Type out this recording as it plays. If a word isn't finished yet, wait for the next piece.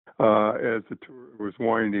as the tour was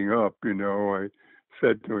winding up, I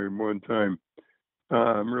said to him one time,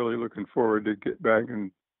 I'm really looking forward to get back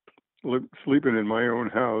and sleeping in my own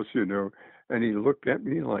house, and he looked at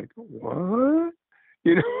me like, what?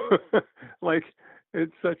 Like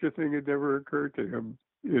it's such a thing had never occurred to him,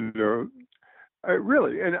 I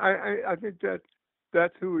really, and I think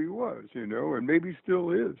that's who he was, and maybe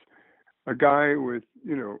still is, a guy with,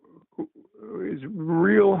 his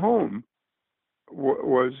real home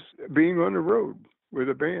was being on the road with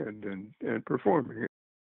a band and performing.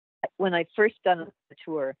 When I first got on the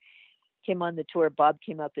tour, came on the tour, Bob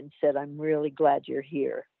came up and said, I'm really glad you're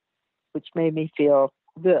here, which made me feel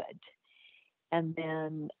good. And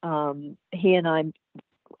then he and I,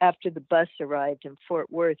 after the bus arrived in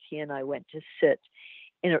Fort Worth, he and I went to sit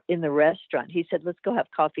in the restaurant. He said, let's go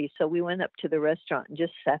have coffee. So we went up to the restaurant and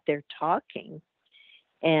just sat there talking.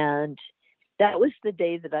 And that was the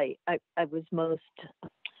day that I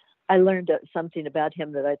learned something about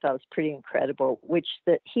him that I thought was pretty incredible, which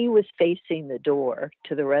that he was facing the door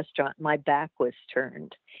to the restaurant. My back was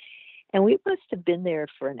turned. And we must have been there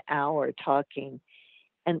for an hour talking.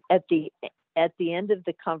 And at the end of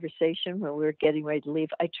the conversation, when we were getting ready to leave,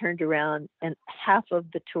 I turned around and half of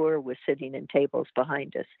the tour was sitting in tables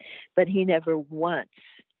behind us. But he never once,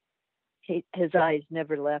 his eyes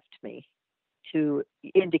never left me to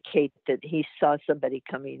indicate that he saw somebody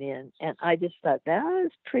coming in. And I just thought that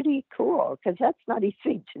is pretty cool, because that's not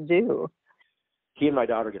easy to do. He and my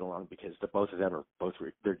daughter get along because the both of them are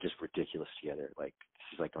they're just ridiculous together. Like,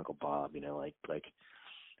 she's like Uncle Bob, like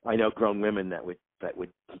I know grown women that would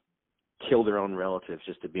kill their own relatives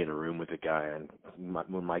just to be in a room with a guy. And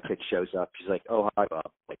when my kid shows up, she's like, oh, hi,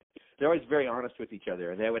 Bob. Like, they're always very honest with each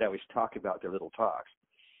other, and they would always talk about their little talks.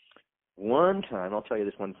 One time, I'll tell you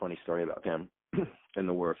this one funny story about him in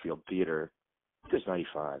the Warfield Theater. It was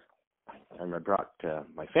 95. And I brought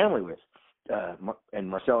my family with, and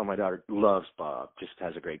Marcella, my daughter, loves Bob, just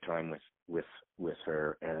has a great time with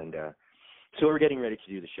her. And so we're getting ready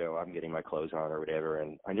to do the show. I'm getting my clothes on or whatever,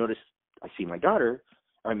 and I see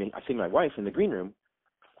my wife in the green room,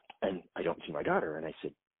 and I don't see my daughter. And I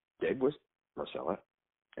said, Babe, where's Marcella?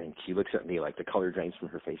 And she looks at me like the color drains from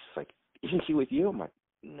her face. It's like, isn't she with you? I'm like,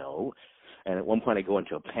 no. And at one point I go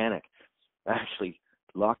into a panic. I actually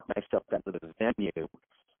locked myself out of the venue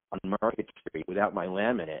on Market Street without my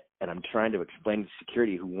laminate, and I'm trying to explain to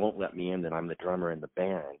security, who won't let me in, that I'm the drummer in the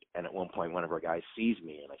band. And at one point one of our guys sees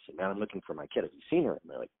me, and I said, man, I'm looking for my kid. Have you seen her? And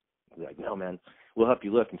they're like, no, man, we'll help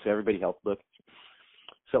you look. And so everybody helped look.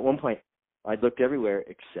 So at one point, I looked everywhere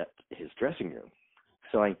except his dressing room.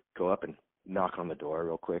 So I go up and knock on the door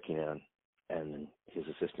real quick, and his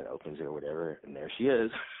assistant opens it or whatever, and there she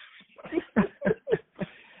is.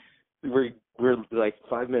 We're like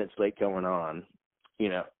 5 minutes late going on,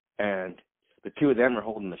 and the two of them are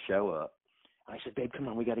holding the show up. I said, Babe, come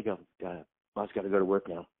on, we got to go. Bob's got to go to work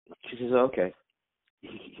now. She says, okay.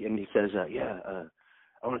 And he says,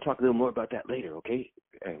 I want to talk a little more about that later, okay?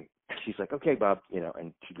 And she's like, okay, Bob,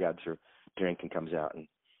 and she grabs her drink and comes out and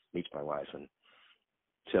meets my wife. And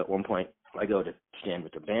so at one point, I go to stand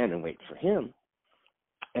with the band and wait for him,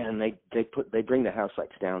 and they bring the house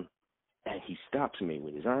lights down, and he stops me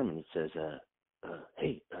with his arm and he says,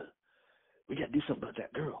 hey, we got to do something about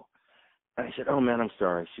that girl. And I said, oh, man, I'm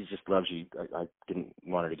sorry. She just loves you. I didn't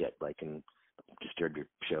want her to get, like, disturb your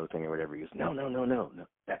show thing or whatever. He goes, no.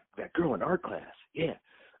 That girl in art class, yeah.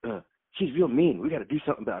 She's real mean. We got to do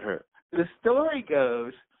something about her. The story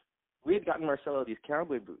goes, we had gotten Marcella these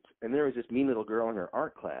cowboy boots, and there was this mean little girl in her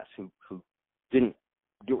art class who didn't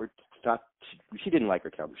do her. She didn't like her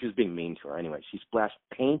cowboy. She was being mean to her anyway. She splashed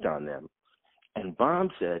paint on them, and Bob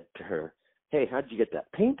said to her, hey, how'd you get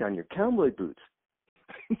that paint on your cowboy boots?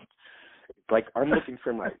 Like, I'm looking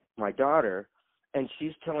for my daughter, and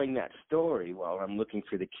she's telling that story while I'm looking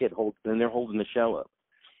for the kid, and they're holding the show up.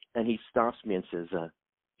 And he stops me and says,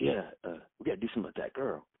 we got to do something with that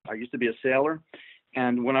girl. I used to be a sailor,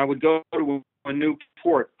 and when I would go to a new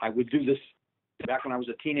port, I would do this back when I was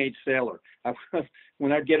a teenage sailor.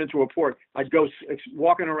 When I'd get into a port, I'd go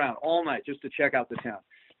walking around all night just to check out the town.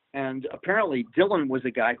 And apparently Dylan was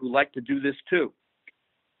a guy who liked to do this too.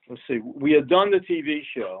 Let's see, we had done the TV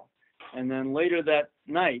show, and then later that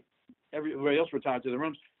night, everybody else retired to their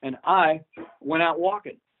rooms, and I went out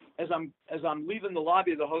walking. As I'm leaving the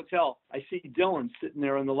lobby of the hotel, I see Dylan sitting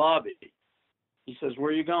there in the lobby. He says,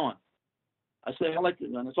 where are you going? I said,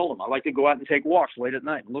 and I told him, I like to go out and take walks late at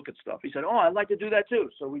night and look at stuff. He said, oh, I'd like to do that too.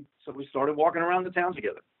 So we started walking around the town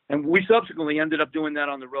together. And we subsequently ended up doing that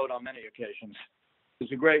on the road on many occasions.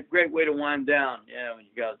 It's a great way to wind down. Yeah, when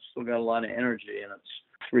you still got a lot of energy and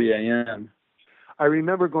it's 3 a.m. I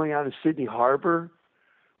remember going out to Sydney Harbor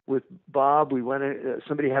with Bob. We went.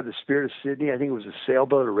 Somebody had the Spirit of Sydney. I think it was a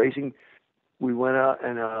sailboat or racing. We went out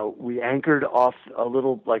and we anchored off a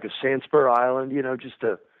little, like a sandspur island, just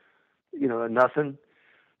a nothing.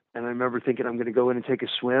 And I remember thinking, I'm going to go in and take a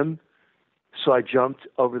swim. So I jumped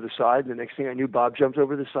over the side. The next thing I knew, Bob jumped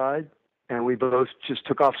over the side, and we both just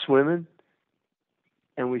took off swimming.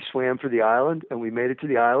 And we swam for the island, and we made it to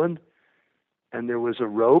the island. And there was a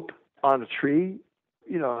rope on a tree.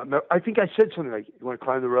 I think I said something like, "You want to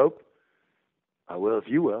climb the rope?" "I will if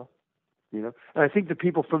you will." And I think the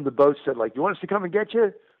people from the boat said, like, "You want us to come and get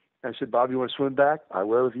you?" And I said, "Bob, you want to swim back?" "I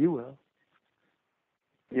will if you will."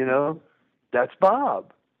 That's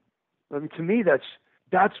Bob. I mean, to me,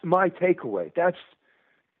 that's my takeaway. That's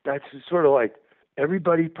sort of like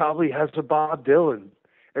everybody probably has a Bob Dylan.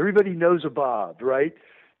 Everybody knows a Bob, right?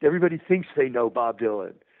 Everybody thinks they know Bob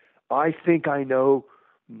Dylan. I think I know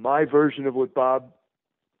my version of what Bob,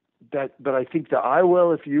 but I think the "I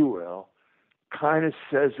will if you will" kind of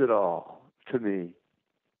says it all to me.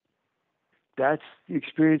 That's the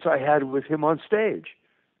experience I had with him on stage.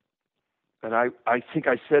 And I think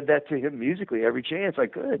I said that to him musically every chance I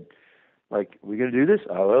could. Like, "We going to do this?"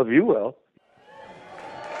 "I will if you will."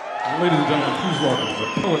 Ladies and gentlemen, please welcome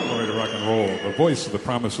the poet laureate of rock and roll, the voice of the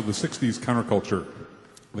promise of the 60s counterculture,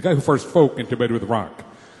 the guy who forced folk into bed with rock,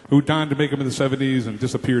 who donned makeup in the 70s and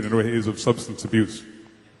disappeared into a haze of substance abuse,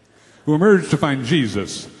 who emerged to find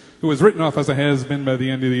Jesus, who was written off as a has-been by the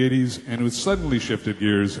end of the 80s, and who suddenly shifted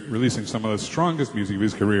gears, releasing some of the strongest music of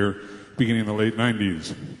his career beginning in the late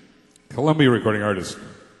 90s. Columbia recording artist,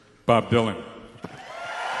 Bob Dylan.